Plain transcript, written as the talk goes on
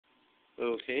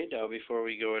Okay, now before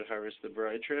we go and harvest the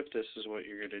brine shrimp, this is what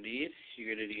you're going to need.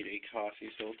 You're going to need a coffee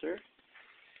filter,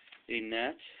 a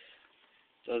net,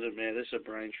 doesn't matter, this is a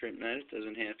brine shrimp net, it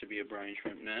doesn't have to be a brine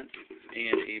shrimp net,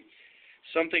 and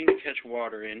something to catch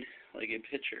water in, like a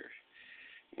pitcher.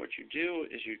 What you do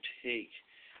is you take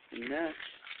the net,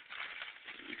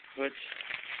 you put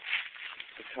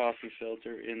the coffee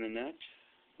filter in the net,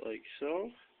 like so,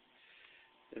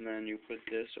 and then you put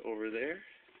this over there,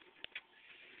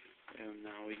 and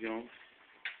now we go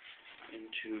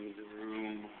into the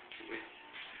room with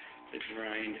the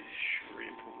drined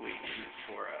shrimp waiting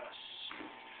for us.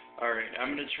 Alright,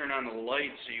 I'm going to turn on the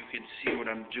light so you can see what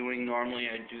I'm doing. Normally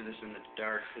I do this in the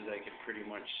dark because I can pretty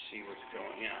much see what's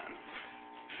going on.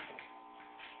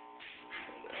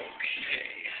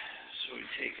 Okay, so we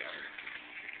take our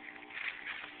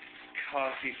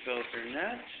coffee filter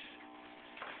net,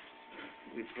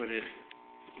 we put it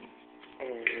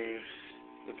over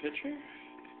the pitcher,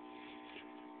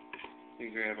 we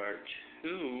grab our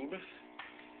tube,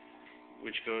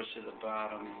 which goes to the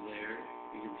bottom there,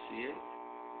 you can see it.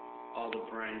 All the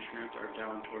brine shrimp are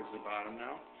down towards the bottom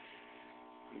now.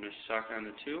 I'm going to suck on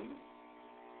the tube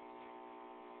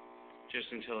just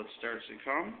until it starts to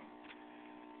come.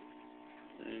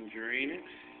 And drain it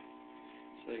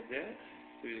just like that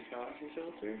through the coffee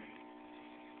filter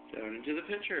down into the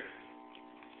pitcher.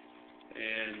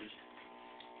 And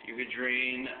you could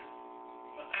drain,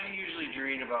 I usually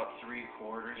drain about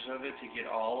 3/4 of it to get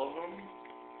all of them,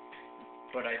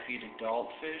 but I feed adult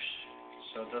fish,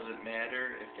 so it doesn't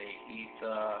matter if they eat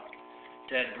the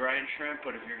dead brine shrimp.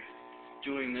 But if you're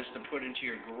doing this to put into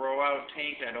your grow out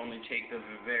tank, I'd only take the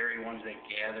very ones that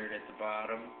gathered at the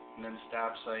bottom and then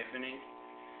stop siphoning.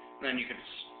 And then you could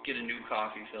get a new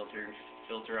coffee filter and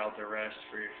filter out the rest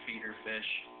for your feeder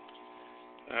fish.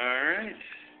 Alright,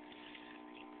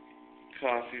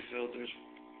 coffee filter's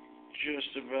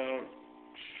just about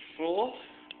full,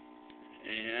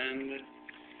 and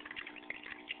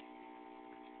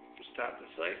stop the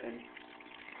siphon,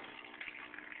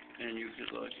 and you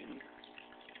could look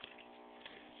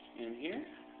in here,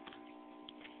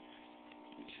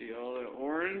 you see all that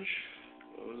orange,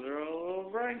 those are all little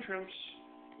brine shrimps,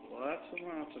 lots and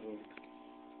lots of them.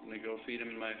 I'm going to go feed them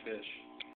to my fish.